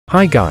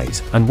Hi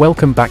guys, and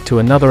welcome back to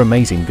another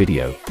amazing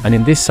video, and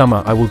in this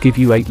summer I will give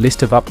you 8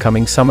 list of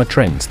upcoming summer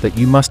trends that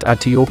you must add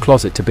to your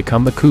closet to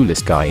become the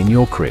coolest guy in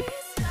your crib.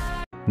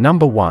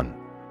 Number 1.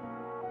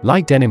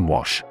 Light denim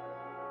wash.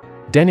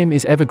 Denim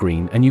is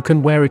evergreen and you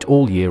can wear it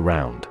all year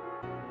round.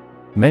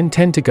 Men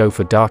tend to go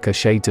for darker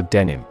shades of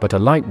denim, but a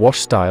light wash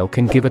style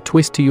can give a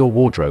twist to your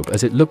wardrobe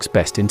as it looks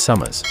best in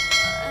summers.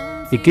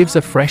 It gives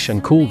a fresh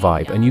and cool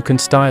vibe and you can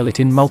style it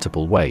in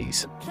multiple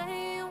ways.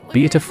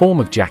 Be it a form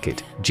of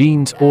jacket,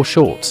 jeans or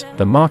shorts,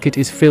 the market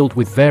is filled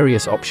with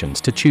various options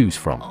to choose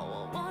from.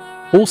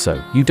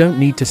 Also, you don't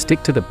need to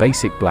stick to the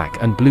basic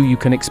black and blue, you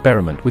can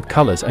experiment with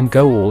colors and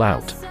go all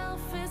out.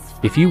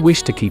 If you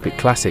wish to keep it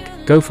classic,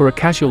 go for a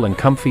casual and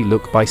comfy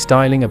look by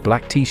styling a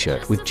black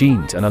t-shirt with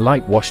jeans and a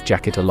light wash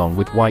jacket along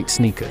with white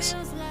sneakers.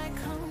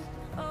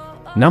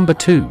 Number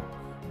 2.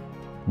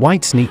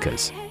 White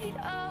sneakers.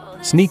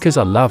 Sneakers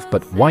are loved,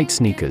 but white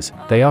sneakers,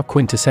 they are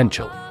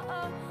quintessential.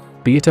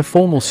 Be it a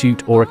formal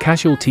suit or a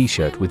casual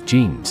t-shirt with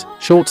jeans,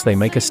 shorts, they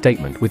make a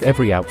statement with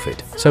every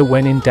outfit, so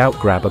when in doubt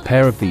grab a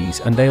pair of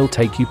these and they'll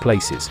take you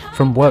places.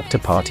 From work to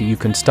party, you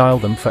can style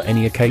them for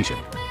any occasion.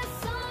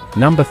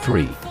 Number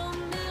 3.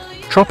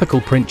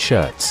 Tropical print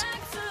shirts.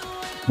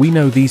 We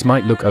know these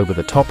might look over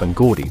the top and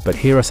gaudy, but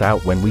hear us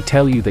out when we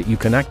tell you that you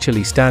can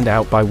actually stand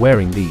out by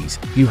wearing these.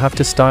 You have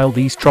to style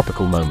these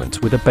tropical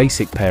moments with a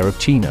basic pair of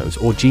chinos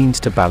or jeans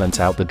to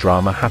balance out the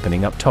drama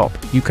happening up top.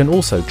 You can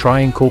also try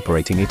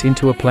incorporating it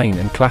into a plain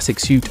and classic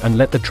suit and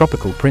let the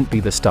tropical print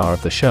be the star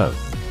of the show.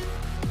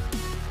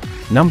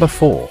 Number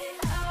 4.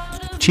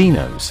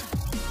 Chinos.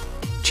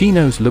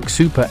 Chinos look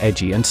super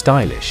edgy and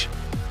stylish.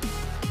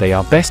 They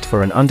are best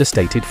for an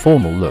understated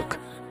formal look.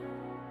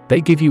 They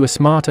give you a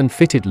smart and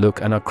fitted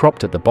look and are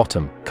cropped at the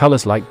bottom.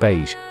 Colors like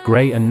beige,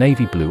 gray and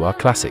navy blue are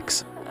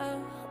classics.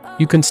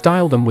 You can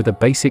style them with a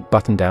basic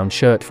button-down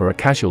shirt for a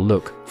casual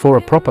look. For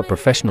a proper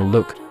professional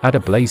look, add a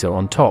blazer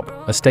on top,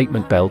 a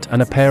statement belt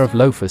and a pair of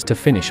loafers to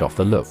finish off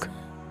the look.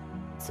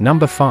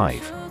 Number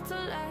 5.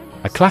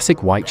 A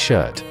classic white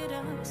shirt.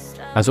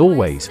 As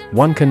always,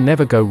 one can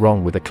never go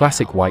wrong with a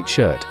classic white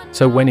shirt,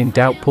 so when in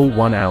doubt, pull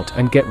one out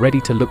and get ready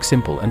to look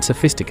simple and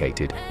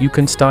sophisticated. You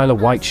can style a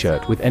white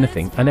shirt with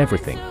anything and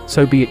everything,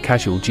 so be it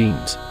casual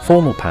jeans,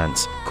 formal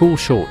pants, cool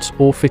shorts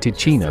or fitted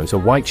chinos, a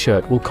white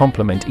shirt will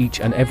complement each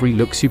and every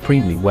look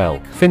supremely well.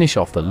 Finish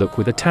off the look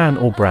with a tan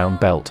or brown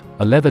belt,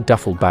 a leather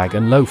duffel bag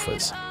and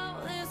loafers.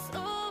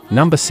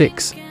 Number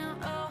 6.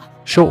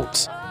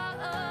 Shorts.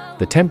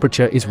 The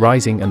temperature is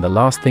rising and the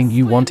last thing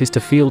you want is to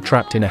feel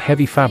trapped in a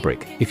heavy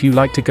fabric. If you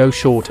like to go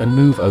short and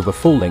move over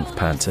full-length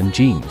pants and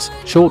jeans,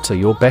 shorts are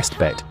your best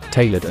bet.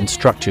 Tailored and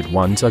structured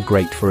ones are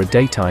great for a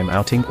daytime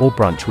outing or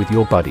brunch with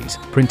your buddies.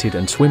 Printed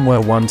and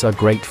swimwear ones are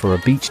great for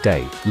a beach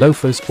day.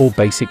 Loafers or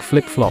basic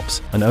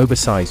flip-flops, an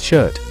oversized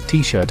shirt,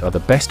 t-shirt are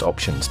the best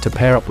options to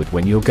pair up with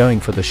when you're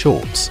going for the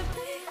shorts.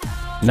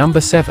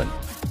 Number 7.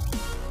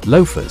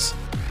 Loafers.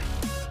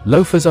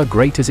 Loafers are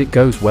great as it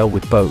goes well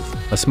with both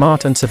a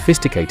smart and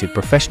sophisticated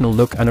professional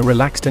look and a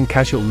relaxed and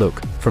casual look.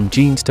 From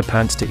jeans to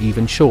pants to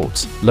even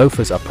shorts,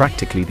 loafers are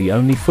practically the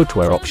only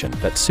footwear option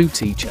that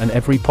suits each and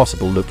every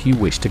possible look you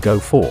wish to go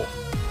for.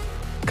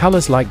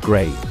 Colors like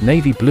gray,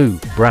 navy blue,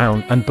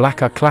 brown and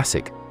black are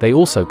classic. They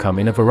also come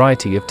in a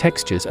variety of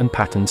textures and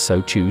patterns,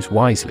 so choose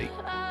wisely.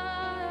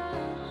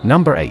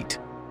 Number 8.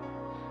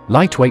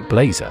 Lightweight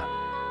blazer.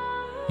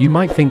 You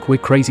might think we're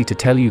crazy to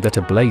tell you that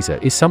a blazer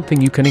is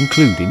something you can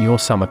include in your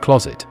summer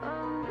closet.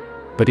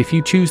 But if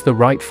you choose the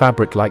right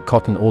fabric like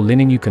cotton or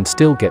linen, you can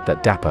still get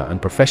that dapper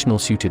and professional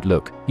suited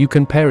look. You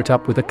can pair it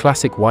up with a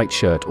classic white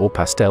shirt or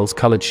pastels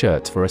colored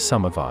shirts for a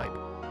summer vibe.